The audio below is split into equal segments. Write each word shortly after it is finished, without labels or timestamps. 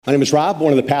My name is Rob,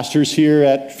 one of the pastors here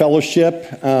at Fellowship.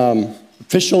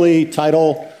 Officially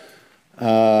title,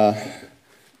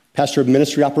 Pastor of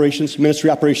Ministry Operations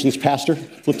Pastor.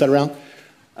 Flip that around.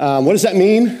 What does that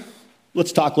mean?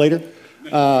 Let's talk later.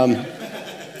 I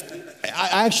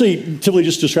actually typically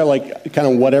just describe like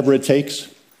kind of whatever it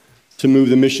takes to move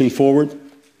the mission forward.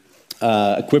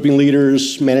 Equipping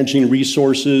leaders, managing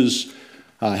resources,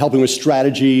 helping with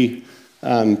strategy,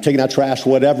 taking out trash,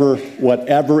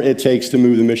 whatever it takes to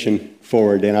move the mission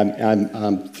forward. And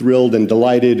I'm thrilled and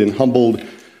delighted and humbled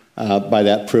by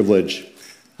that privilege.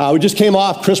 We just came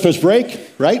off Christmas break,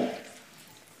 right?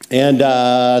 And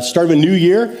started a new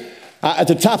year. At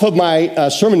the top of my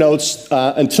sermon notes,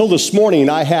 until this morning,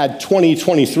 I had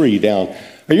 2023 down.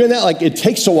 Are you in that? Like, it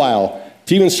takes a while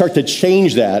to even start to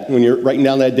change that when you're writing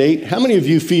down that date. How many of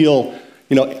you feel,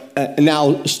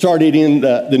 now started in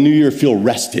the new year, feel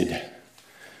rested?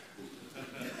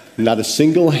 Not a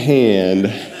single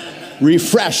hand.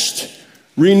 Refreshed,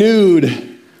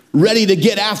 renewed, ready to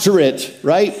get after it,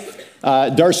 right?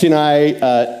 Darcy and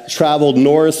I traveled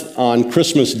north on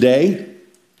Christmas Day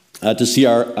to see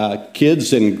our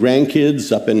kids and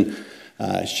grandkids up in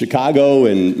Chicago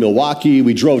and Milwaukee.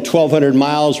 We drove 1,200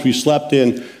 miles. We slept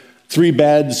in 3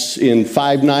 beds in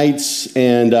 5 nights.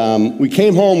 And we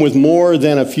came home with more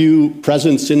than a few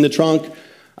presents in the trunk.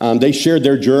 They shared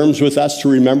their germs with us to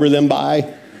remember them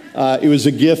by. It was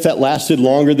a gift that lasted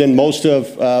longer than most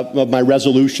of my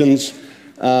resolutions.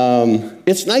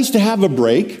 It's nice to have a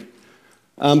break,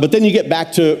 but then you get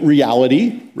back to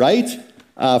reality, right?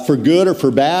 For good or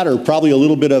for bad, or probably a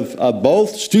little bit of both.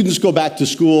 Students go back to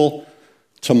school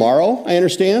tomorrow, I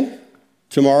understand.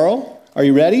 Tomorrow. Are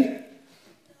you ready?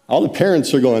 All the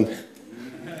parents are going,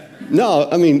 no,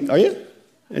 I mean, are you?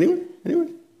 Anyone?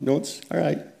 No, it's all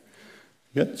right.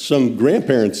 Got some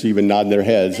grandparents even nodding their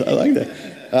heads. I like that.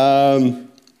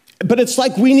 But it's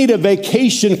like we need a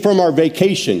vacation from our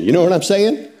vacation. You know what I'm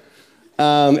saying?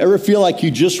 Ever feel like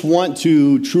you just want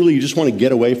to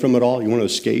get away from it all? You want to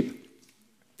escape,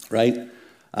 right?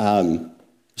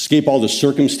 Escape all the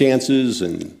circumstances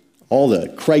and all the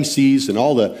crises and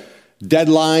all the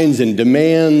deadlines and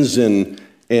demands and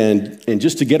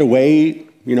just to get away,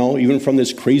 even from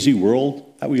this crazy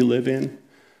world that we live in.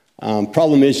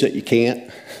 Problem is that you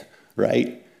can't,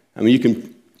 right? I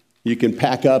mean, you can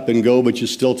pack up and go, but you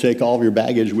still take all of your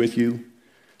baggage with you,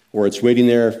 or it's waiting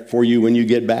there for you when you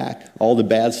get back. All the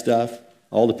bad stuff,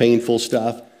 all the painful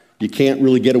stuff. You can't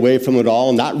really get away from it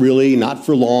all. Not really, not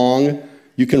for long.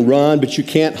 You can run, but you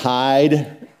can't hide.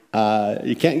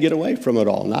 You can't get away from it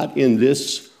all. Not in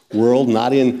this world,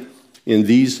 not in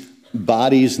these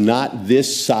bodies, not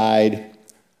this side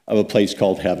of a place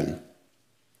called heaven.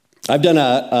 I've done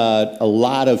a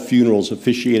lot of funerals,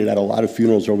 officiated at a lot of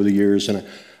funerals over the years, and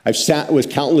I've sat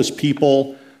with countless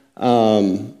people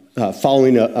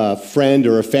following a friend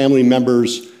or a family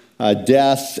member's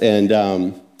death, and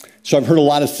so I've heard a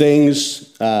lot of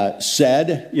things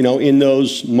said, in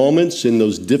those moments, in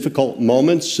those difficult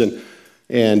moments,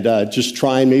 and just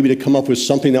trying maybe to come up with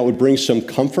something that would bring some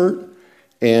comfort.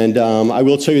 And I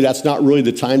will tell you that's not really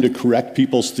the time to correct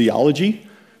people's theology.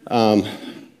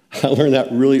 I learned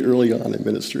that really early on in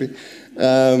ministry.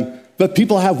 But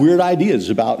people have weird ideas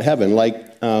about heaven, like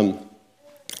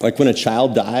when a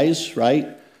child dies, right?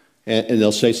 And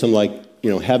they'll say something like,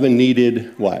 heaven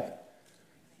needed what?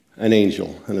 An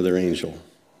angel, another angel.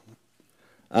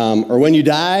 Or when you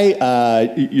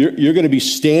die, you're going to be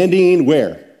standing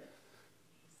where?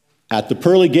 At the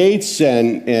pearly gates,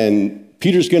 and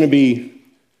Peter's going to be,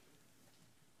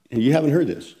 you haven't heard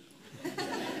this.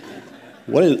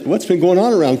 What's been going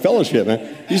on around Fellowship,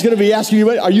 man? He's going to be asking you,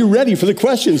 are you ready for the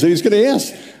questions that he's going to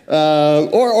ask?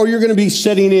 Or you're going to be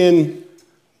sitting in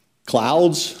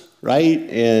clouds, right?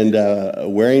 And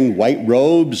wearing white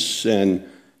robes. And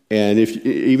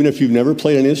even if you've never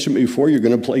played an instrument before, you're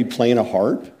going to playing a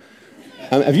harp.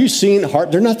 Have you seen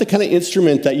harp? They're not the kind of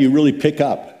instrument that you really pick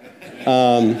up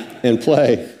and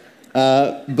play.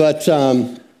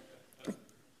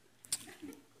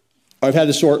 I've had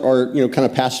this kind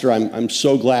of pastor, I'm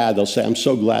so glad, they'll say, I'm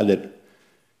so glad that,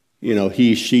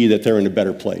 he, she, that they're in a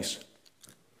better place.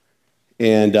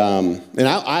 And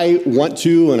I want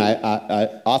to, and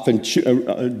I often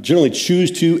generally choose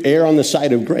to err on the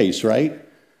side of grace, right?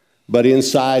 But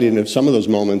inside, in some of those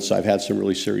moments, I've had some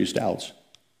really serious doubts.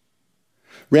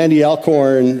 Randy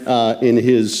Alcorn, in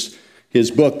his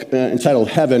book entitled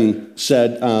Heaven,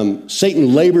 said,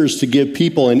 Satan labors to give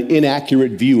people an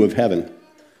inaccurate view of heaven.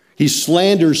 He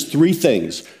slanders 3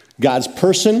 things: God's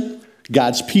person,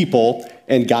 God's people,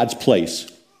 and God's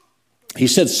place. He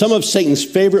said some of Satan's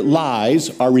favorite lies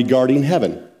are regarding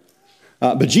heaven.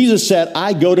 But Jesus said,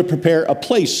 I go to prepare a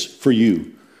place for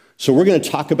you. So we're going to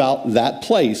talk about that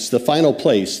place, the final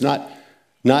place, not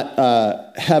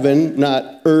heaven,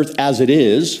 not earth as it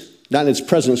is, not in its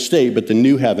present state, but the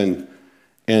new heaven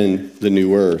and the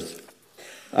new earth.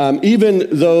 Even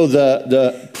though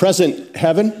the present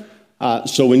heaven,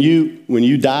 so when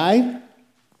you die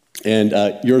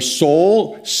and your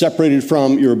soul separated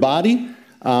from your body,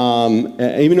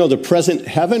 even though the present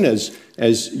heaven,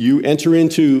 as you enter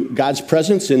into God's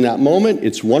presence in that moment,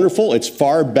 it's wonderful, it's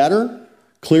far better,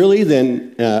 clearly,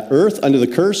 than earth under the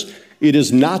curse. It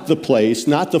is not the place,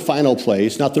 not the final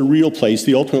place, not the real place,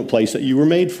 the ultimate place that you were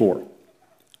made for.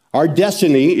 Our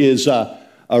destiny is a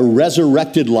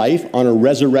resurrected life on a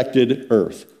resurrected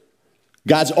earth.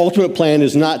 God's ultimate plan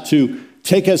is not to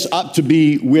take us up to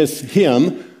be with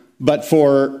him, but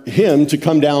for him to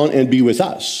come down and be with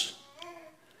us.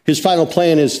 His final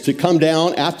plan is to come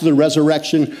down after the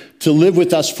resurrection to live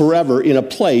with us forever in a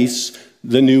place,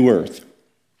 the new earth.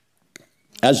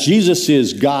 As Jesus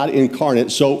is God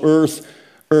incarnate, so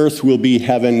earth will be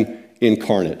heaven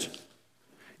incarnate.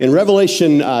 In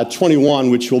Revelation 21,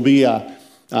 which will be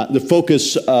the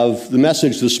focus of the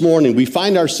message this morning, we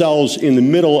find ourselves in the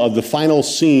middle of the final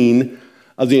scene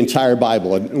of the entire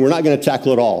Bible. And we're not going to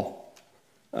tackle it all.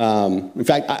 In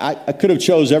fact, I could have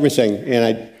chose everything.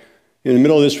 And in the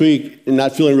middle of this week, and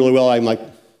not feeling really well, I'm like,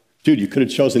 dude, you could have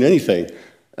chosen anything.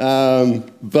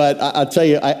 But I'll tell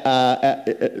you,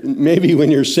 maybe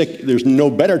when you're sick, there's no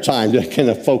better time to kind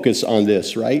of focus on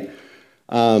this, right?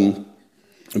 But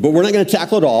we're not going to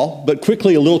tackle it all, but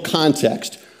quickly, a little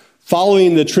context.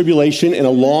 Following the tribulation and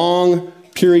a long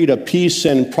period of peace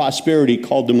and prosperity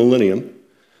called the millennium,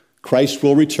 Christ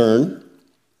will return,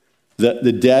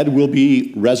 the dead will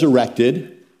be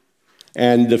resurrected,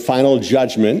 and the final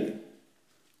judgment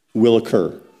will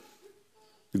occur,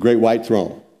 the great white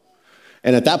throne.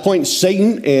 And at that point,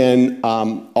 Satan and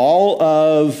all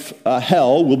of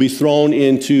hell will be thrown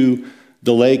into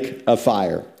the lake of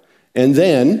fire. And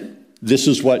then, this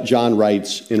is what John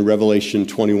writes in Revelation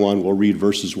 21. We'll read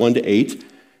verses 1 to 8,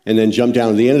 and then jump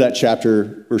down to the end of that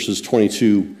chapter, verses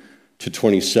 22 to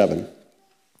 27.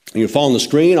 You can follow on the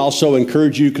screen. Also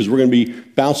encourage you, because we're going to be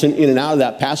bouncing in and out of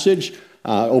that passage.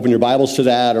 Open your Bibles to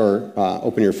that, or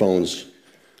open your phones.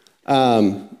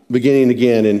 Beginning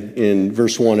again in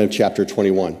verse 1 of chapter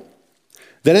 21.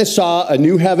 Then I saw a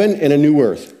new heaven and a new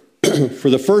earth, for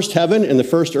the first heaven and the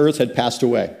first earth had passed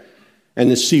away,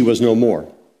 and the sea was no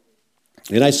more.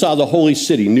 And I saw the holy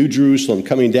city, New Jerusalem,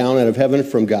 coming down out of heaven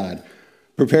from God,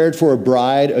 prepared for a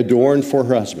bride adorned for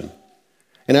her husband.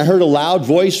 And I heard a loud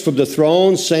voice from the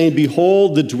throne saying,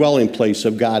 Behold, the dwelling place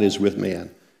of God is with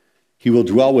man. He will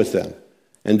dwell with them,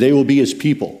 and they will be his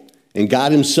people, and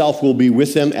God himself will be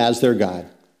with them as their God.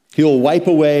 He will wipe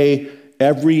away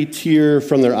every tear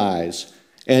from their eyes,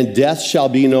 and death shall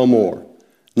be no more.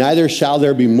 Neither shall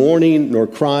there be mourning, nor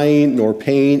crying, nor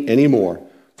pain anymore,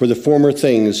 for the former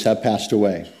things have passed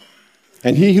away.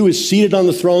 And he who is seated on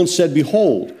the throne said,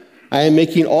 Behold, I am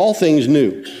making all things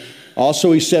new.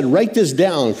 Also he said, Write this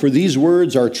down, for these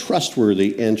words are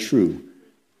trustworthy and true.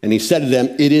 And he said to them,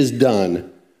 It is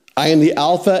done. I am the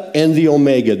Alpha and the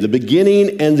Omega, the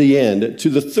beginning and the end. To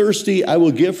the thirsty I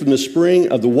will give from the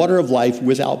spring of the water of life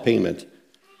without payment.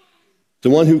 The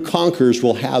one who conquers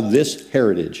will have this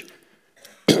heritage,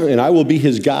 and I will be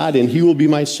his God, and he will be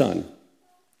my son.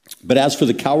 But as for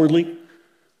the cowardly,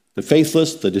 the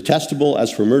faithless, the detestable,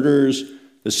 as for murderers,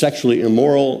 the sexually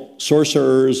immoral,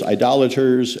 sorcerers,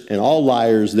 idolaters, and all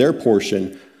liars, their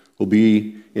portion will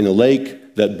be in a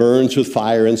lake that burns with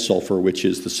fire and sulfur, which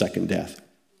is the second death.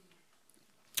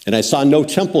 And I saw no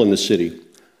temple in the city,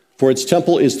 for its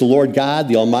temple is the Lord God,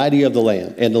 the Almighty of the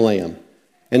Lamb, and the Lamb.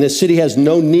 And the city has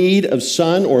no need of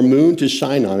sun or moon to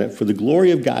shine on it, for the glory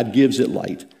of God gives it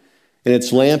light, and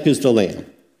its lamp is the Lamb.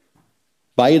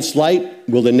 By its light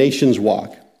will the nations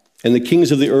walk, and the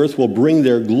kings of the earth will bring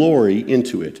their glory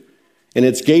into it. And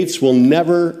its gates will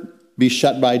never be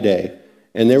shut by day,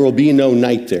 and there will be no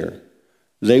night there.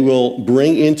 They will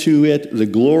bring into it the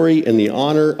glory and the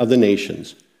honor of the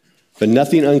nations. But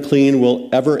nothing unclean will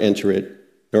ever enter it,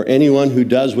 nor anyone who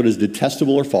does what is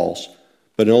detestable or false,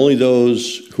 but only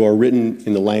those who are written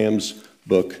in the Lamb's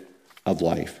book of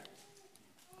life.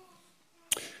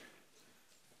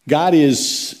 God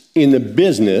is in the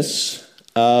business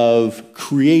of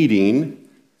creating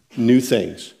new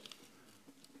things.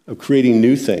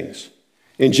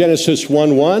 In Genesis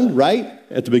 1:1, right,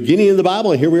 at the beginning of the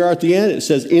Bible, and here we are at the end, it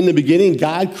says, In the beginning,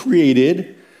 God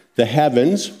created the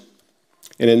heavens.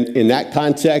 And in that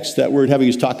context, that word heaven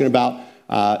is talking about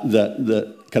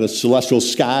the kind of celestial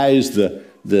skies, the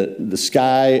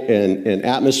sky and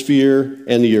atmosphere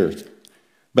and the earth.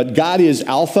 But God is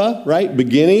Alpha, right?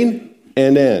 Beginning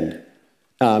and end,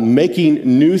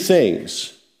 making new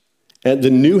things. And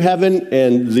the new heaven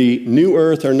and the new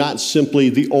earth are not simply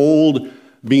the old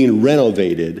being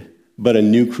renovated, but a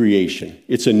new creation.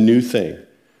 It's a new thing.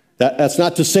 That's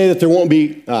not to say that there won't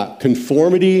be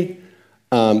conformity,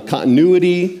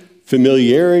 continuity,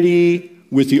 familiarity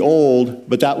with the old,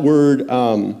 but that word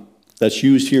that's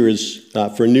used here is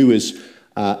for new is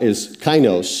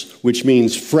kainos, which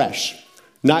means fresh.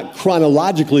 Not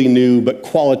chronologically new, but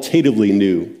qualitatively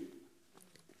new.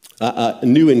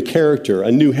 New in character,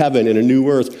 a new heaven and a new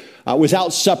earth,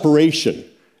 without separation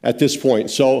at this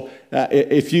point. So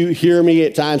if you hear me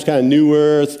at times kind of new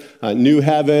earth, new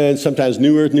heaven, sometimes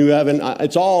new earth, new heaven,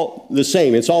 it's all the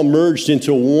same. It's all merged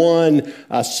into one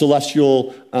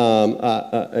celestial,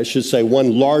 I should say,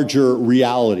 one larger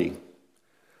reality.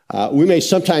 We may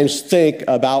sometimes think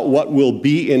about what will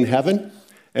be in heaven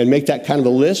and make that kind of a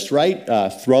list, right?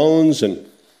 Thrones and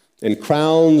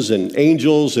crowns and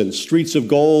angels and streets of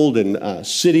gold and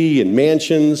city and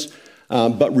mansions.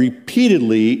 But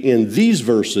repeatedly in these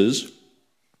verses,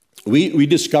 we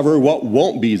discover what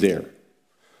won't be there.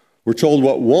 We're told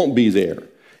what won't be there.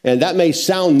 And that may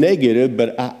sound negative,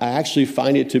 but I actually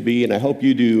find it to be, and I hope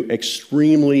you do,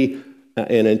 extremely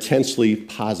and intensely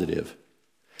positive.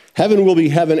 Heaven will be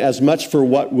heaven as much for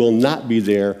what will not be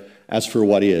there as for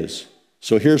what is.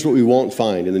 So here's what we won't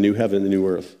find in the new heaven and the new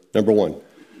earth. Number one,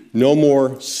 no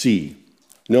more sea.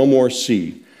 No more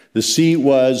sea. The sea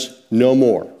was no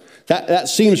more. That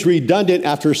seems redundant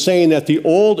after saying that the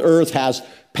old earth has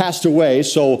passed away,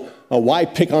 so why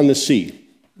pick on the sea,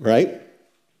 right?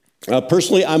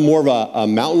 Personally, I'm more of a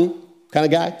mountain kind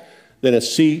of guy than a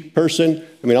sea person.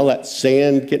 I mean, all that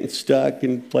sand getting stuck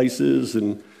in places,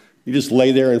 and you just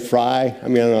lay there and fry. I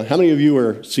mean, I don't know. How many of you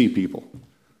are sea people?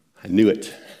 I knew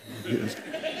it.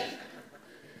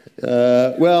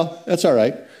 Well, that's all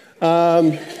right.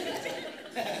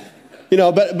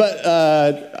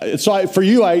 So for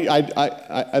you,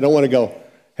 I don't want to go,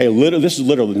 hey, this is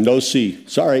literally no sea.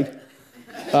 Sorry.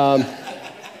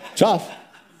 Tough.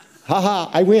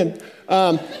 I win.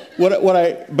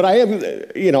 But I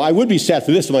am, I would be sad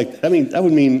for this. I'm like, that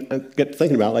would mean, I get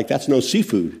thinking about it, like, that's no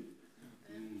seafood.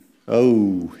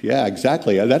 Oh, yeah,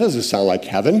 exactly. That doesn't sound like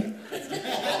heaven.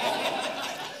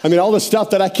 I mean, all the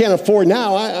stuff that I can't afford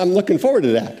now, I'm looking forward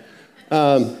to that.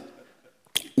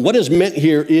 What is meant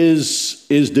here is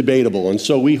debatable, and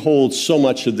so we hold so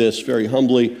much of this very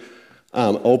humbly,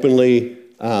 openly,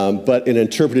 but an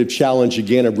interpretive challenge,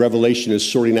 again, of Revelation is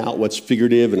sorting out what's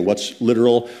figurative and what's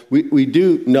literal. We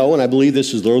do know, and I believe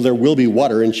this is literal, there will be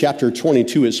water. In chapter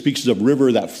 22, it speaks of a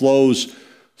river that flows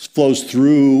from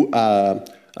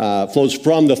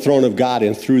the throne of God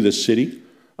and through the city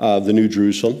of the New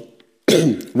Jerusalem.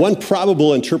 One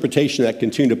probable interpretation that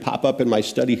continued to pop up in my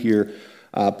study here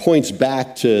points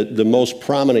back to the most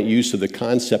prominent use of the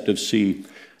concept of sea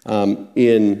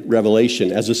in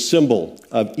Revelation as a symbol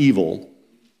of evil.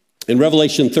 In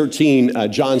Revelation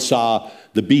 13, John saw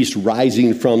the beast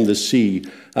rising from the sea.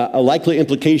 A likely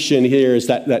implication here is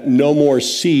that no more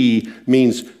sea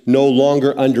means no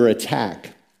longer under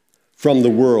attack from the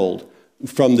world,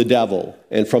 from the devil,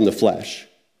 and from the flesh,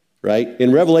 right?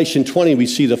 In Revelation 20, we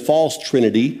see the false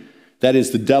trinity. That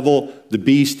is the devil, the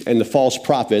beast, and the false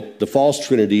prophet, the false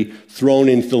trinity, thrown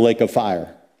into the lake of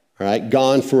fire, all right?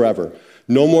 Gone forever.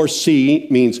 No more sea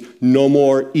means no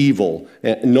more evil,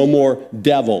 no more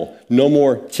devil, no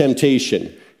more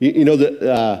temptation.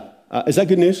 Is that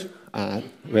good news?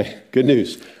 Good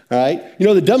news, all right?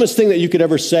 The dumbest thing that you could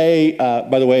ever say,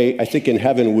 by the way, I think in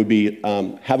heaven would be,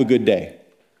 have a good day.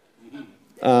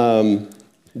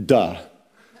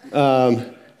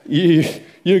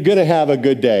 You're going to have a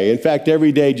good day. In fact,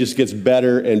 every day just gets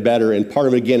better and better, and part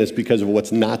of it, again, is because of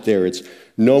what's not there. It's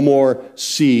no more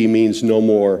sea means no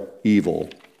more evil.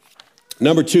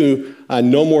 Number two,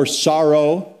 no more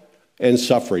sorrow and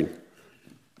suffering.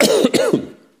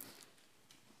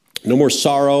 No more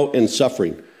sorrow and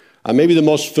suffering. Maybe the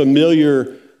most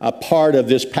familiar part of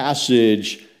this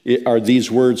passage are these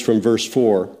words from verse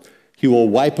 4. He will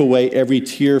wipe away every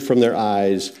tear from their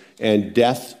eyes, and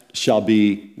death shall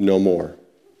be no more.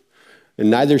 And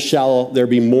neither shall there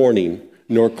be mourning,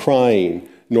 nor crying,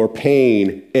 nor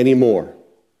pain anymore,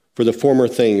 for the former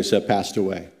things have passed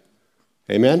away.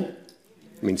 Amen?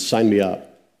 I mean, sign me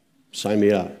up. Sign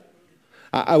me up.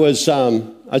 I was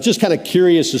just kind of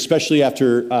curious, especially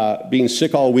after being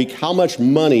sick all week, how much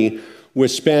money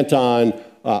was spent on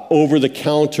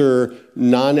over-the-counter,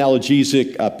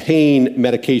 non-analgesic pain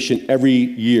medication every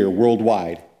year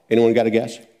worldwide. Anyone got a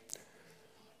guess?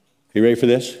 You ready for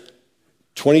this?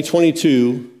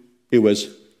 2022, it was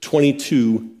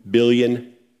 $22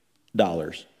 billion.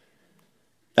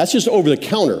 That's just over the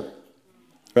counter,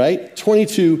 right?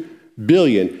 22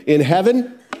 billion. In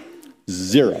heaven,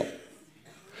 0.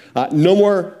 No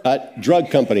more drug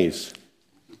companies.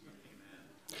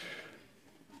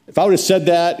 If I would have said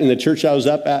that in the church I was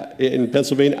up at in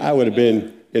Pennsylvania, I would have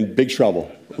been in big trouble.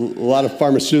 A lot of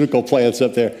pharmaceutical plants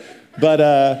up there. But,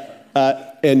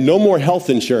 and no more health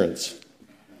insurance.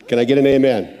 Can I get an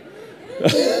amen?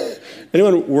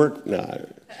 Anyone work? No.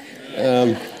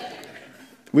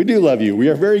 We do love you. We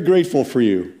are very grateful for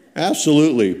you.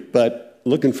 Absolutely. But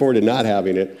looking forward to not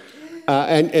having it.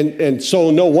 And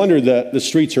so no wonder the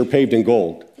streets are paved in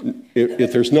gold.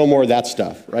 If there's no more of that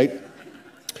stuff, right?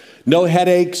 No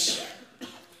headaches,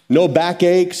 no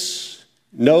backaches,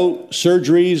 no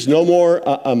surgeries, no more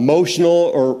emotional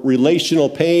or relational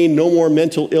pain, no more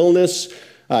mental illness,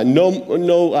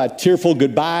 no tearful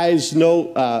goodbyes,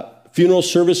 no funeral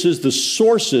services. The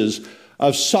sources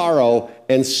of sorrow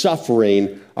and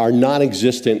suffering are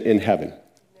non-existent in heaven.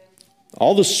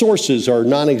 All the sources are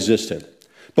non-existent.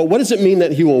 But what does it mean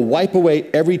that he will wipe away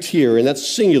every tear, and that's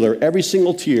singular, every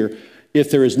single tear,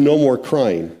 if there is no more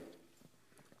crying?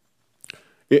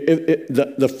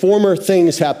 The former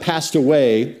things have passed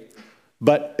away,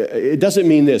 but it doesn't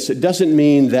mean this. It doesn't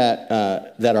mean that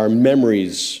our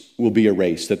memories will be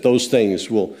erased, that those things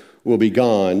will be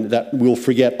gone, that we'll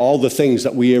forget all the things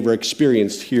that we ever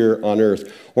experienced here on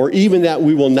earth, or even that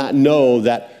we will not know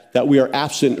that we are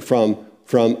absent from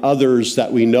others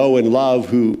that we know and love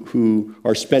who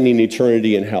are spending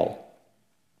eternity in hell.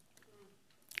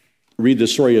 Read the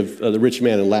story of the rich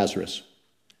man and Lazarus.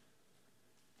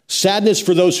 Sadness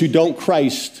for those who don't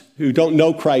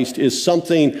know Christ is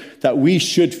something that we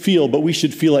should feel, but we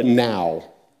should feel it now.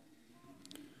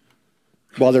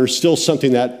 While there's still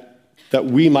something that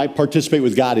we might participate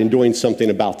with God in doing something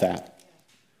about that.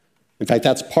 In fact,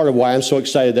 that's part of why I'm so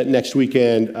excited that next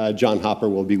weekend John Hopper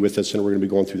will be with us and we're going to be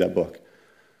going through that book.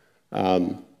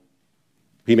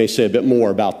 He may say a bit more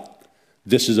about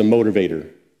this as a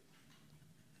motivator.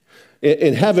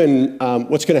 In heaven,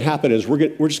 what's going to happen is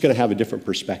we're just going to have a different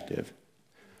perspective.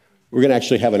 We're going to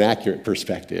actually have an accurate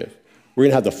perspective. We're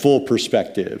going to have the full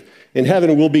perspective. In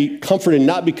heaven, we'll be comforted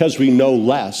not because we know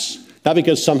less, not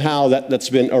because somehow that's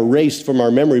been erased from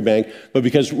our memory bank, but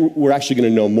because we're actually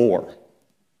going to know more.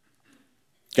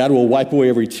 God will wipe away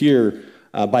every tear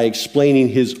by explaining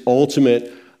his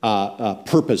ultimate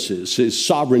purposes, his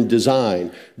sovereign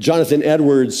design. Jonathan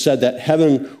Edwards said that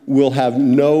heaven will have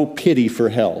no pity for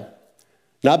hell.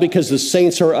 Not because the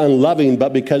saints are unloving,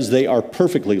 but because they are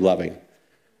perfectly loving.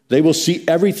 They will see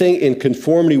everything in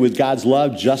conformity with God's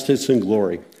love, justice, and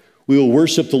glory. We will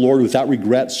worship the Lord without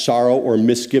regret, sorrow, or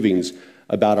misgivings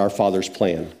about our Father's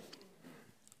plan.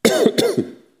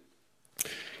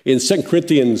 In 2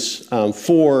 Corinthians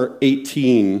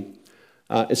 4:18,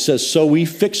 it says, "So we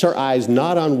fix our eyes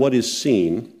not on what is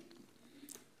seen,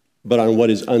 but on what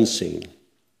is unseen.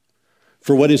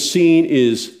 For what is seen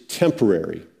is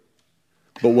temporary,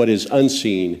 but what is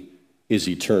unseen is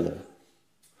eternal."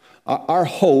 Our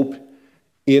hope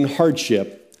in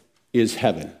hardship is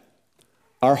heaven.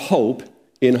 Our hope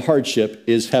in hardship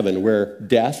is heaven, where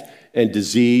death and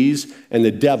disease and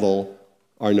the devil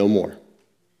are no more.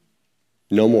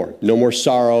 No more. No more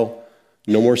sorrow,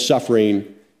 no more suffering.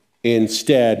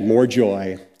 Instead, more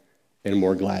joy and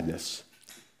more gladness.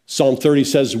 Psalm 30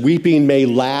 says, "Weeping may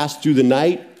last through the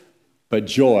night, but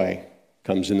joy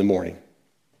comes in the morning."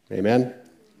 Amen?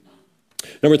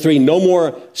 Number 3, no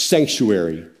more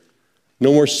sanctuary.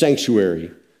 No more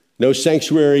sanctuary. No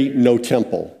sanctuary, no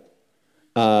temple.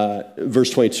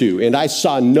 Verse 22, "And I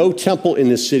saw no temple in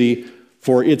this city,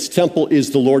 for its temple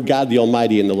is the Lord God, the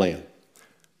Almighty, and the Lamb."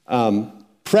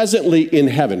 Presently in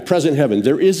heaven, present heaven,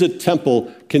 there is a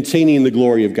temple containing the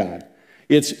glory of God.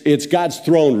 It's God's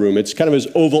throne room. It's kind of his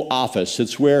oval office.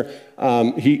 It's where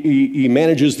he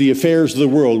manages the affairs of the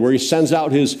world, where he sends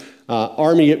out his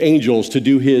army of angels to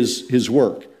do his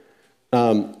work.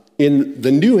 In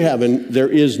the new heaven, there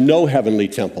is no heavenly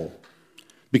temple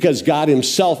because God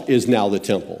himself is now the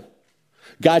temple.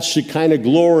 God's Shekinah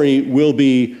glory will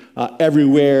be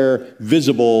everywhere,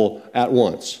 visible at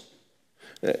once.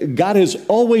 God has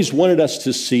always wanted us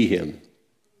to see him.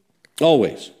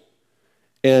 Always.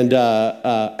 And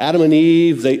Adam and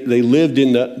Eve, they lived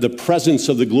in the presence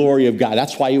of the glory of God.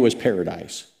 That's why it was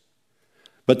paradise.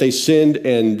 But they sinned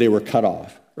and they were cut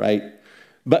off, right?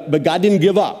 But God didn't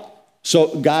give up.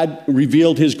 So God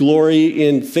revealed his glory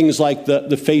in things like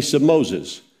the face of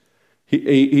Moses.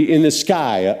 He in the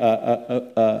sky,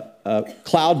 a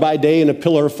cloud by day and a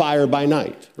pillar of fire by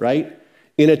night, right?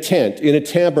 In a tent, in a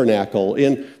tabernacle,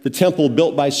 in the temple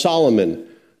built by Solomon.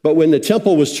 But when the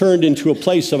temple was turned into a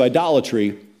place of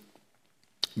idolatry,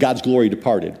 God's glory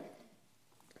departed.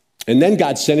 And then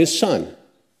God sent his son.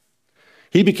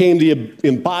 He became the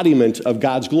embodiment of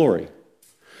God's glory.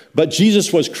 But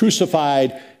Jesus was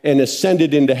crucified and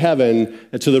ascended into heaven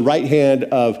to the right hand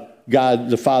of God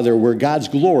the Father, where God's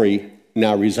glory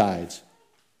now resides.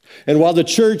 And while the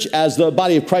church as the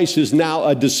body of Christ is now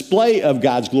a display of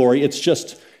God's glory, it's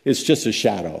just a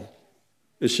shadow.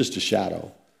 It's just a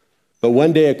shadow. But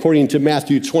one day, according to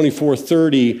Matthew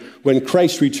 24:30, when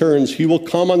Christ returns, he will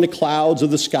come on the clouds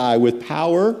of the sky with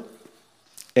power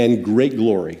and great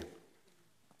glory.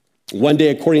 One day,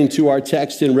 according to our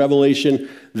text in Revelation,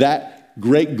 that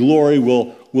great glory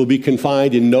will be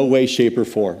confined in no way, shape, or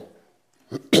form.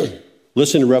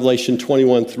 Listen to Revelation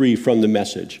 21:3 from the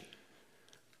Message.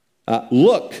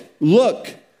 Look,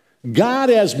 God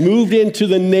has moved into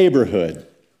the neighborhood,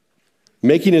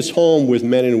 making his home with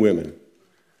men and women.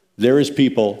 They're his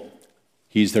people.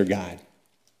 He's their God.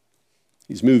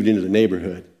 He's moved into the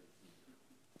neighborhood.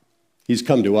 He's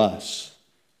come to us.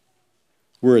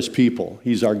 We're his people.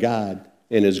 He's our God,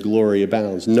 and his glory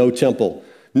abounds. No temple,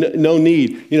 no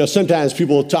need. You know, sometimes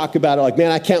people talk about it like,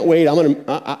 man, I can't wait.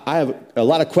 I have a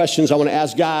lot of questions I want to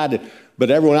ask God, but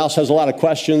everyone else has a lot of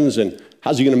questions, and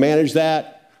how's he going to manage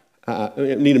that? I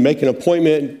need to make an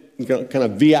appointment, kind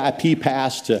of VIP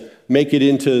pass to make it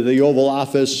into the Oval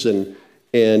Office, and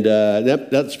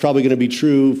that's probably going to be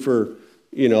true for,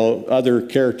 other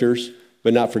characters,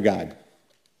 but not for God.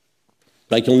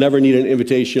 Like, you'll never need an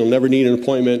invitation. You'll never need an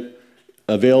appointment.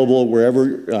 Available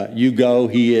wherever you go,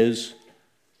 he is.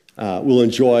 We'll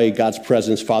enjoy God's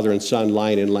presence, Father and Son,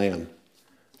 Lion and Lamb.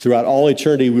 Throughout all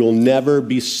eternity, we will never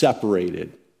be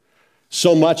separated.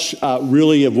 So much,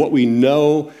 really, of what we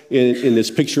know in this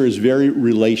picture is very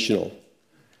relational.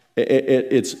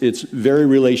 It's very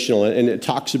relational, and it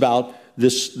talks about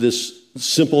this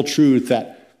simple truth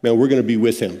that, man, we're going to be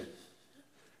with him.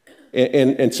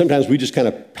 And sometimes we just kind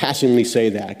of passingly say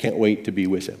that, I can't wait to be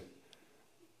with him.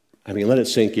 I mean, let it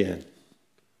sink in.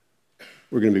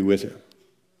 We're going to be with him.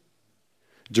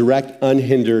 Direct,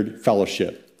 unhindered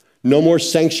fellowship. No more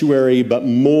sanctuary, but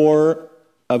more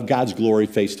of God's glory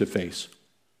face to face.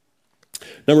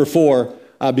 Number 4,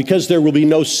 because there will be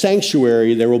no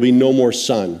sanctuary, there will be no more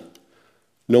sun.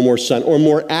 No more sun. Or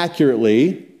more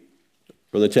accurately,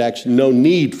 from the text, no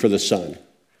need for the sun.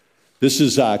 This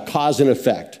is cause and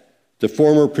effect. The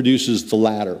former produces the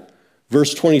latter.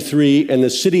 Verse 23, and the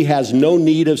city has no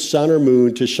need of sun or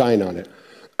moon to shine on it.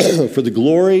 For the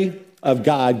glory of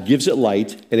God gives it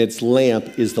light, and its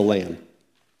lamp is the Lamb.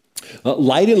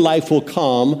 Light and life will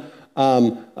come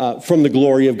from the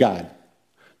glory of God.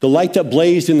 The light that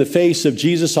blazed in the face of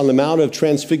Jesus on the Mount of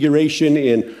Transfiguration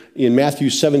in Matthew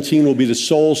 17 will be the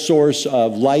sole source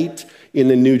of light in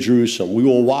the New Jerusalem. We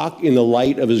will walk in the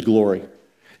light of his glory.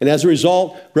 And as a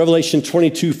result, Revelation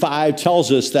 22:5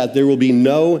 tells us that there will be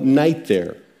no night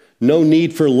there, no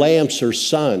need for lamps or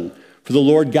sun, for the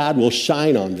Lord God will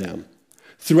shine on them.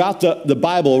 Throughout the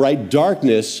Bible, right,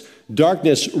 darkness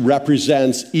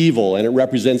represents evil, and it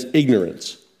represents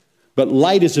ignorance. But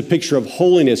light is a picture of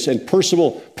holiness and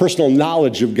personal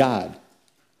knowledge of God.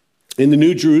 In the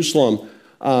New Jerusalem,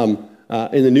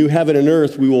 in the new heaven and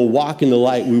earth, we will walk in the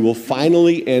light. We will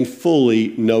finally and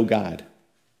fully know God.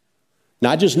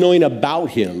 Not just knowing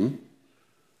about him,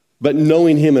 but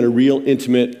knowing him in a real,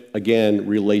 intimate, again,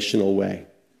 relational way.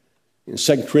 In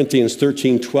 2 Corinthians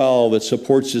 13:12, it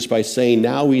supports this by saying,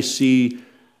 now we see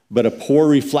but a poor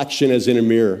reflection as in a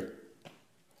mirror.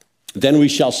 Then we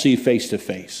shall see face to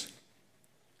face.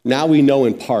 Now we know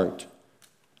in part.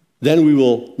 Then we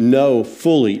will know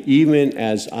fully, even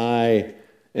as I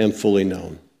am fully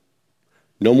known.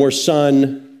 No more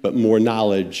sun, but more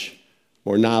knowledge,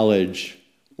 more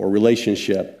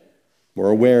relationship, more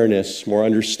awareness, more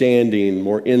understanding,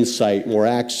 more insight, more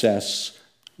access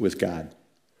with God.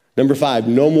 Number 5,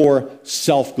 no more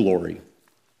self-glory.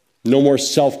 No more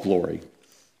self-glory.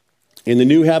 In the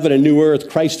new heaven and new earth,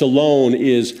 Christ alone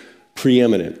is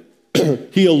preeminent.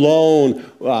 He alone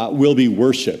will be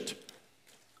worshiped.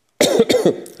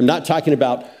 I'm not talking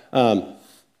about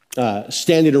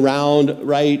standing around,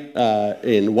 right,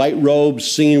 in white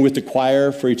robes, singing with the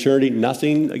choir for eternity.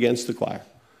 Nothing against the choir.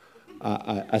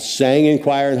 I sang in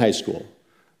choir in high school.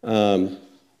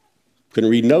 Couldn't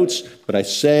read notes, but I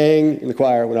sang in the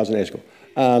choir when I was in high school.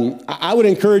 I would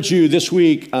encourage you this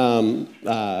week,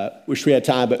 wish we had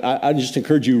time, but I just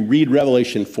encourage you, read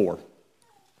Revelation 4.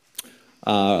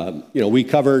 We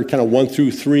covered kind of 1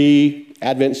 through 3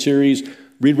 Advent series.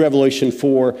 Read Revelation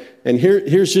 4. And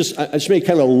here's I just made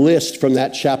kind of a list from that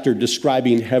chapter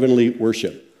describing heavenly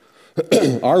worship.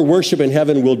 Our worship in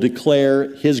heaven will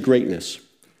declare his greatness.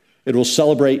 It will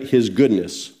celebrate his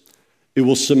goodness. It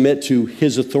will submit to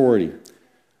his authority.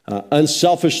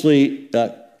 Unselfishly,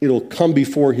 it'll come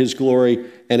before his glory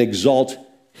and exalt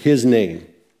his name.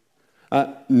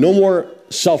 No more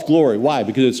self-glory. Why?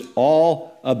 Because it's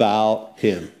all about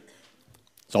him.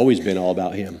 It's always been all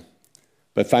about him.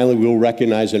 But finally, we'll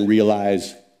recognize and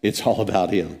realize it's all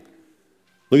about him.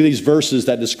 Look at these verses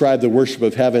that describe the worship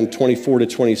of heaven, 24 to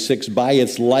 26. By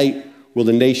its light will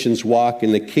the nations walk,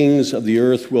 and the kings of the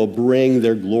earth will bring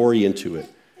their glory into it.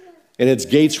 And its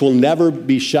gates will never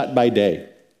be shut by day,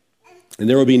 and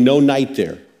there will be no night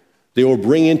there. They will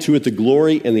bring into it the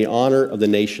glory and the honor of the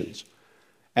nations.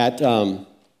 At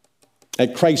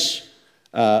Christ's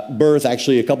birth,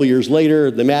 actually a couple years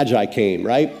later, the Magi came,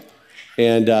 right?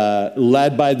 And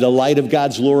led by the light of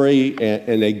God's glory,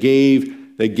 and they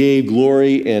gave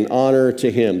glory and honor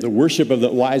to him. The worship of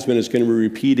the wise men is going to be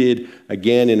repeated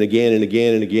again and again and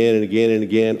again and again and again and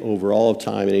again over all of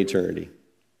time and eternity.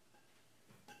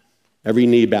 Every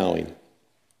knee bowing,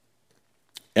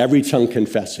 every tongue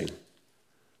confessing.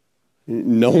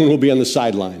 No one will be on the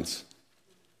sidelines,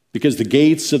 because the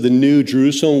gates of the new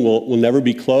Jerusalem will never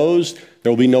be closed.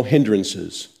 There will be no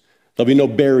hindrances. There'll be no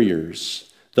barriers.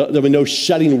 There'll be no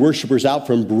shutting worshipers out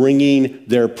from bringing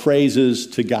their praises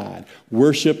to God.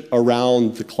 Worship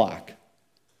around the clock.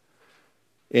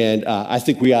 And I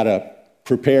think we ought to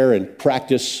prepare and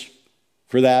practice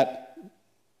for that.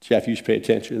 Jeff, you should pay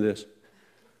attention to this.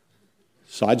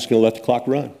 So I'm just going to let the clock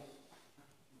run.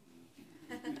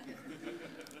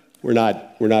 We're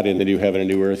not in the new heaven and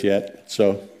new earth yet,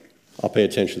 so I'll pay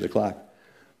attention to the clock.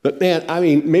 But man, I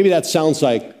mean, maybe that sounds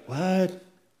like, what?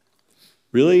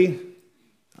 Really?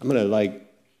 I'm going to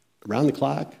around the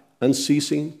clock,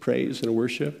 unceasing praise and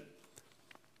worship?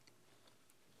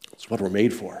 It's what we're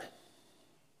made for.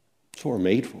 It's what we're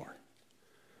made for.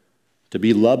 To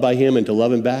be loved by him and to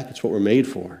love him back, it's what we're made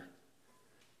for.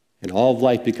 And all of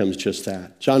life becomes just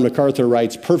that. John MacArthur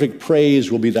writes, perfect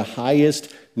praise will be the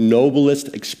highest, noblest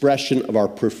expression of our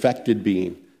perfected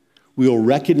being. We will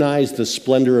recognize the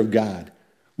splendor of God.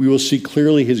 We will see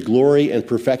clearly his glory and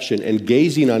perfection, and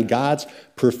gazing on God's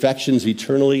perfections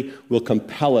eternally will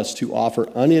compel us to offer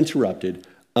uninterrupted,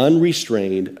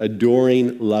 unrestrained,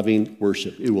 adoring, loving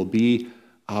worship. It will be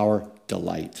our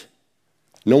delight.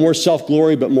 No more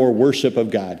self-glory, but more worship of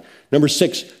God. Number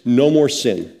 6, no more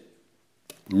sin.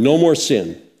 No more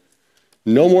sin.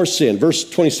 No more sin. Verse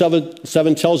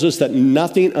 27 tells us that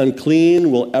nothing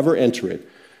unclean will ever enter it.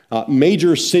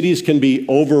 Major cities can be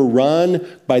overrun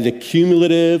by the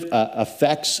cumulative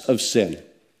effects of sin.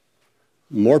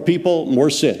 More people, more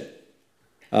sin.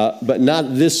 But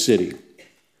not this city.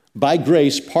 By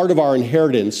grace, part of our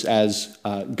inheritance as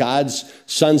God's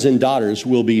sons and daughters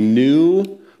will be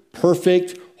new,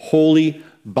 perfect, holy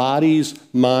bodies,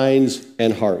 minds,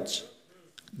 and hearts.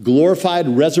 Glorified,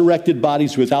 resurrected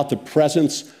bodies without the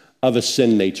presence of a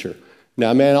sin nature.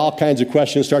 Now, man, all kinds of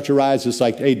questions start to rise. It's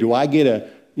like, hey, do I get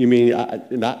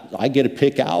I get to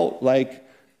pick out?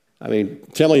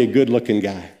 Tell me a good-looking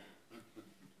guy.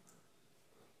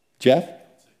 Jeff?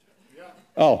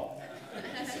 Oh.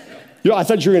 I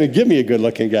thought you were going to give me a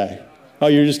good-looking guy. Oh,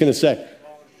 you're just going to say.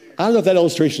 I don't know if that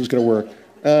illustration is going to work.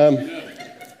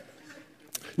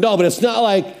 No, but it's not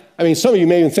like, some of you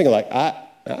may even think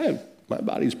my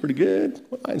body's pretty good.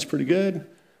 My mind's pretty good.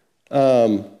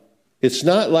 It's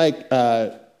not like,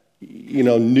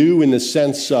 new in the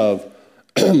sense of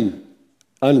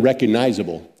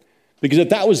unrecognizable. Because if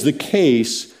that was the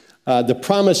case, the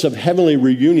promise of heavenly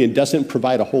reunion doesn't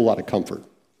provide a whole lot of comfort.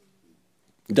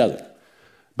 It doesn't.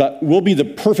 But we'll be the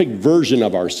perfect version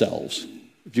of ourselves,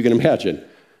 if you can imagine.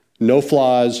 No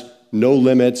flaws, no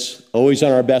limits, always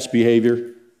on our best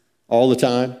behavior, all the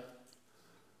time.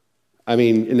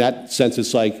 In that sense,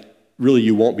 it's like, really,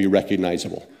 you won't be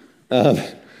recognizable. 1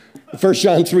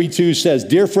 John 3:2 says,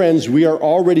 dear friends, we are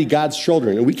already God's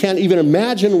children, and we can't even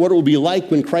imagine what it will be like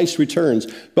when Christ returns,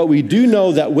 but we do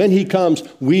know that when he comes,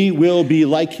 we will be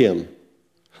like him,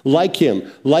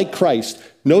 like Christ.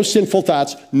 No sinful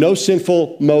thoughts, no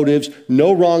sinful motives,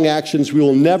 no wrong actions. We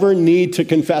will never need to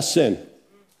confess sin.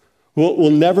 We'll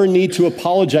never need to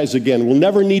apologize again. We'll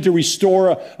never need to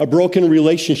restore a broken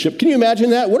relationship. Can you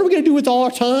imagine that? What are we going to do with all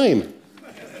our time?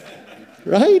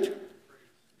 Right?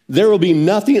 There will be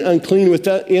nothing unclean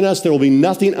in us. There will be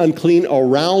nothing unclean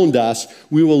around us.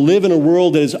 We will live in a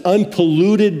world that is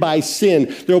unpolluted by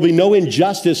sin. There will be no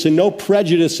injustice and no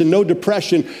prejudice and no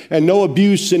depression and no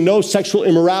abuse and no sexual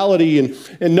immorality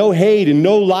and no hate and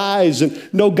no lies and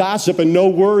no gossip and no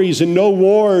worries and no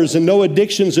wars and no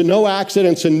addictions and no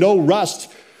accidents and no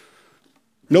rust,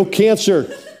 no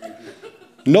cancer,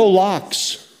 no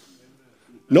locks,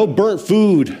 no burnt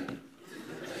food.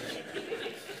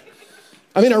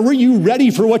 I mean, are you ready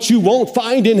for what you won't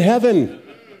find in heaven?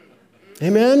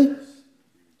 Amen?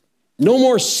 No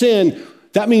more sin.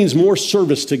 That means more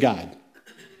service to God.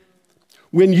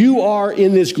 When you are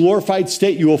in this glorified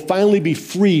state, you will finally be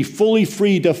free, fully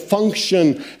free to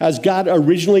function as God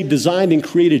originally designed and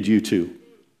created you to.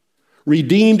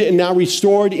 Redeemed and now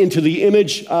restored into the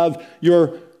image of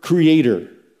your Creator.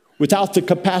 Without the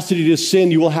capacity to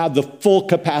sin, you will have the full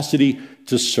capacity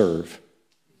to serve.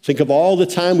 Think of all the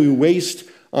time we waste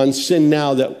on sin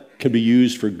now that can be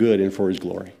used for good and for His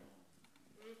glory.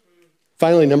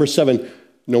 Finally, number 7,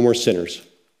 no more sinners.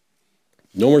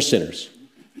 No more sinners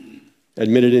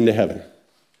admitted into heaven.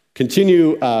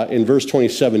 Continue in verse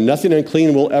 27. Nothing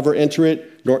unclean will ever enter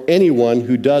it, nor anyone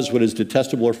who does what is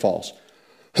detestable or false.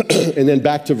 And then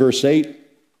back to verse 8.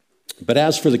 But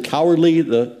as for the cowardly,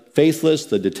 the faithless,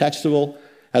 the detestable,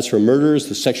 as for murderers,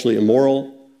 the sexually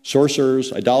immoral,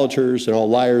 sorcerers, idolaters, and all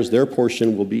liars, their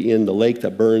portion will be in the lake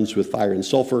that burns with fire and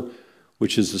sulfur,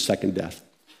 which is the second death.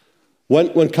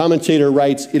 One commentator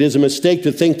writes, it is a mistake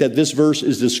to think that this verse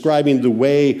is describing the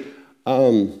way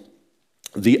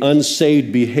the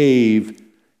unsaved behave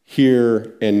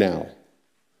here and now.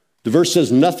 The verse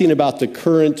says nothing about the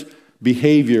current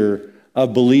behavior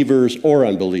of believers or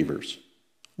unbelievers.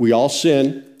 We all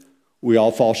sin, we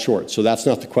all fall short, so that's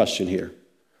not the question here.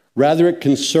 Rather, it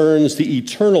concerns the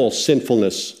eternal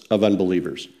sinfulness of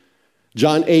unbelievers.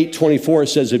 John 8:24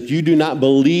 says, if you do not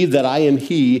believe that I am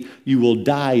He, you will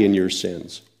die in your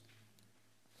sins.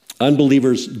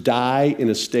 Unbelievers die in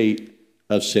a state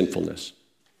of sinfulness.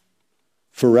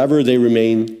 Forever they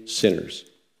remain sinners.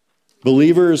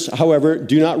 Believers, however,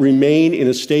 do not remain in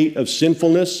a state of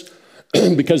sinfulness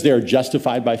because they are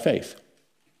justified by faith.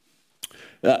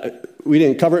 We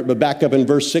didn't cover it, but back up in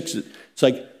verse 6, it's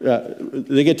like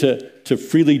they get to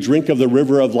freely drink of the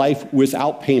river of life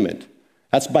without payment.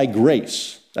 That's by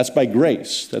grace. That's by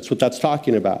grace. That's what that's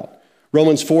talking about.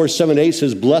 Romans 4:7-8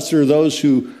 says, blessed are those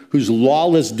whose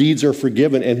lawless deeds are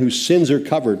forgiven and whose sins are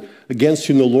covered, against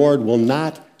whom the Lord will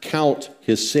not count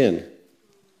his sin.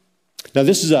 Now,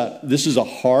 this is a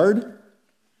hard,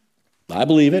 I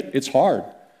believe it, it's hard.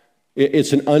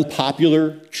 It's an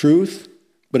unpopular truth,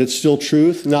 but it's still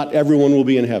truth. Not everyone will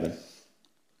be in heaven.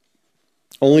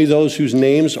 Only those whose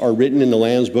names are written in the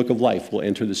Lamb's book of life will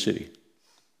enter the city.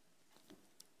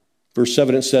 Verse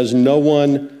 7, it says, no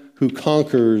one who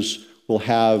conquers will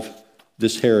have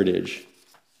this heritage.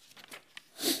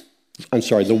 I'm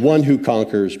sorry, the one who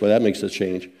conquers, but that makes a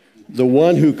change. The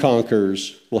one who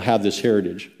conquers will have this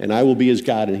heritage, and I will be his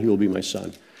God, and he will be my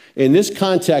son. In this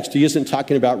context, he isn't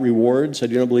talking about rewards. I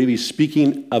do not believe he's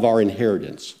speaking of our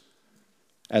inheritance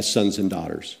as sons and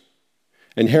daughters.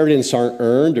 Inheritance aren't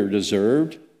earned or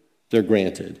deserved. They're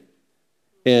granted.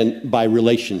 And by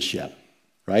relationship,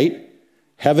 right?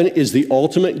 Heaven is the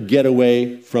ultimate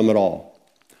getaway from it all,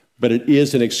 but it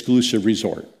is an exclusive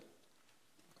resort.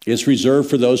 It's reserved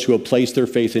for those who have placed their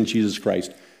faith in Jesus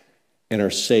Christ and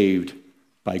are saved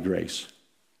by grace.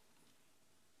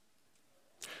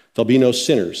 There'll be no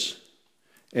sinners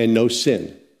and no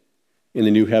sin in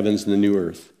the new heavens and the new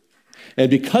earth. And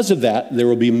because of that, there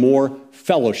will be more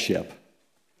fellowship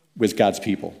with God's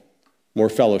people. More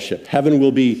fellowship. Heaven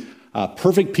will be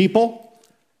perfect people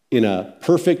in a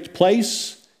perfect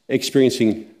place,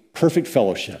 experiencing perfect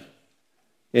fellowship.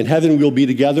 In heaven, we'll be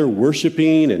together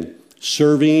worshiping and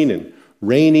serving and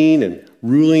reigning and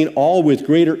ruling, all with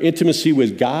greater intimacy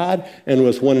with God and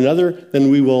with one another than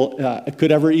we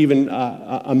could ever even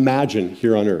imagine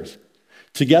here on earth.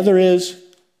 Together is,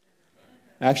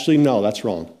 actually, no, that's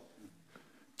wrong.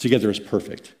 Together is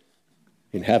perfect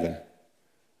in heaven.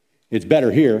 It's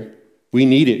better here. We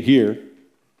need it here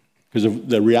because of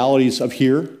the realities of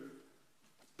here.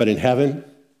 But in heaven,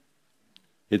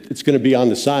 it's going to be on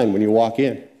the sign when you walk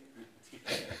in.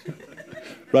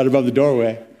 Right above the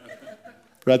doorway.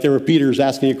 Right there where Peter's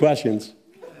asking you questions.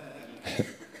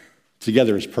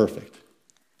 Together is perfect.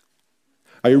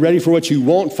 Are you ready for what you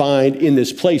won't find in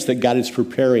this place that God is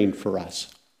preparing for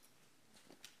us?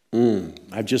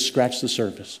 I've just scratched the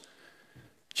surface.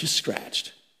 Just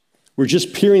scratched. We're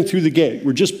just peering through the gate.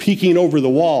 We're just peeking over the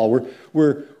wall.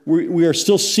 We are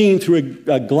still seeing through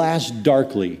a glass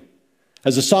darkly.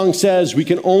 As the song says, we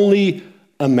can only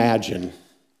imagine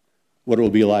what it will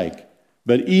be like.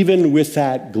 But even with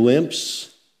that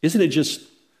glimpse, isn't it just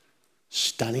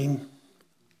stunning?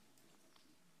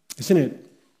 Isn't it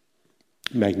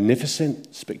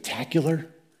magnificent, spectacular?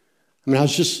 I mean, I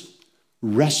was just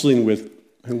wrestling with,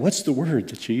 what's the word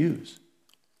that you use?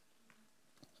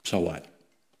 So what?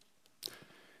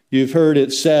 You've heard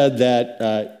it said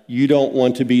that you don't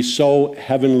want to be so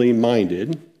heavenly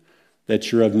minded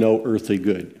that you're of no earthly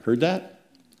good. Heard that?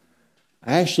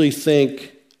 I actually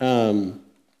think,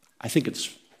 it's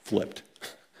flipped.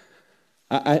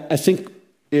 I think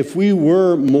if we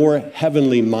were more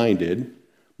heavenly minded,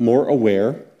 more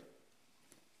aware,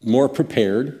 more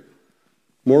prepared,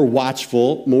 more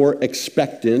watchful, more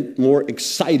expectant, more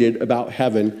excited about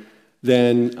heaven,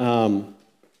 then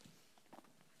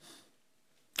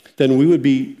we would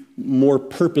be more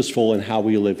purposeful in how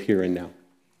we live here and now.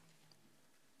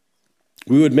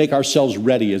 We would make ourselves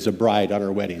ready as a bride on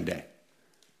our wedding day.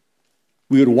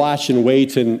 We would watch and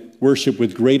wait and worship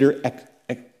with greater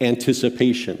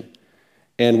anticipation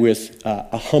and with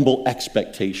a humble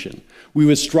expectation. We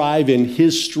would strive in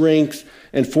his strength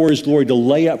and for his glory to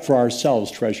lay up for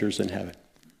ourselves treasures in heaven.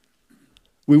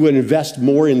 We would invest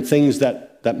more in things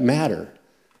that matter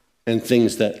and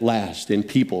things that last, in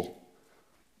people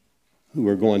who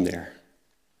are going there.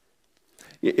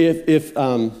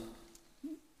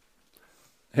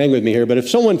 Hang with me here, but if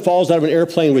someone falls out of an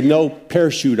airplane with no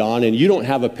parachute on and you don't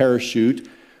have a parachute,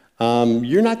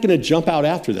 you're not going to jump out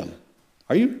after them,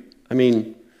 are you? I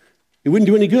mean, it wouldn't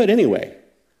do any good anyway.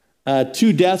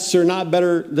 2 deaths are not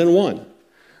better than 1.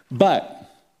 But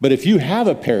if you have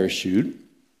a parachute,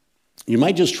 you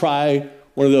might just try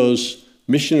one of those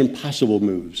Mission Impossible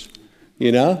moves,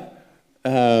 you know?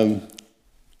 I'd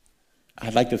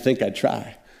like to think I'd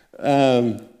try.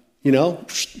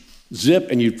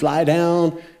 Zip, and you'd fly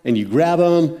down, and you grab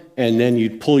them, and then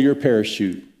you'd pull your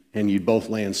parachute, and you'd both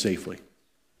land safely.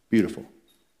 Beautiful.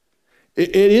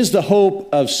 It is the hope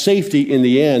of safety in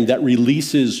the end that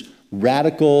releases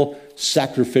radical,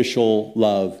 sacrificial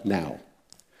love now.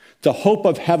 The hope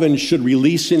of heaven should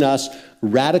release in us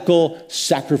radical,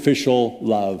 sacrificial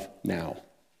love now.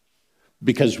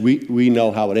 Because we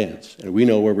know how it ends, and we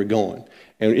know where we're going,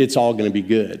 and it's all going to be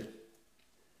good.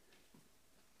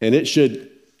 And it should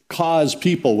cause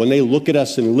people, when they look at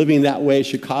us and living that way, it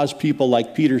should cause people,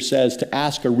 like Peter says, to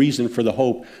ask a reason for the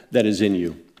hope that is in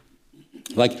you.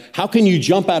 Like, how can you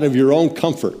jump out of your own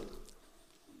comfort?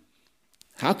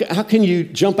 How can you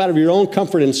jump out of your own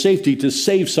comfort and safety to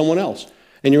save someone else?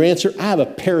 And your answer, I have a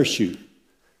parachute.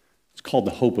 It's called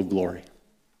the hope of glory.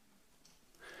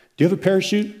 Do you have a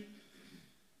parachute?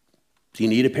 Do you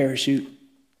need a parachute?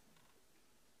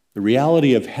 The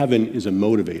reality of heaven is a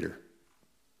motivator.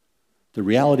 The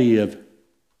reality of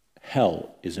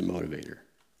hell is a motivator.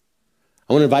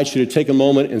 I want to invite you to take a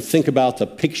moment and think about the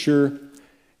picture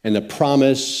and the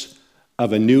promise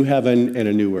of a new heaven and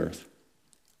a new earth.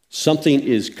 Something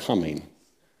is coming.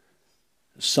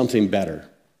 Something better.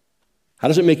 How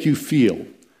does it make you feel?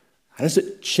 How does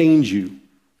it change you,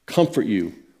 comfort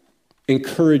you,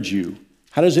 encourage you?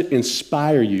 How does it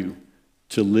inspire you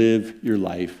to live your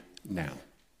life now?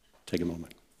 Take a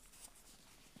moment.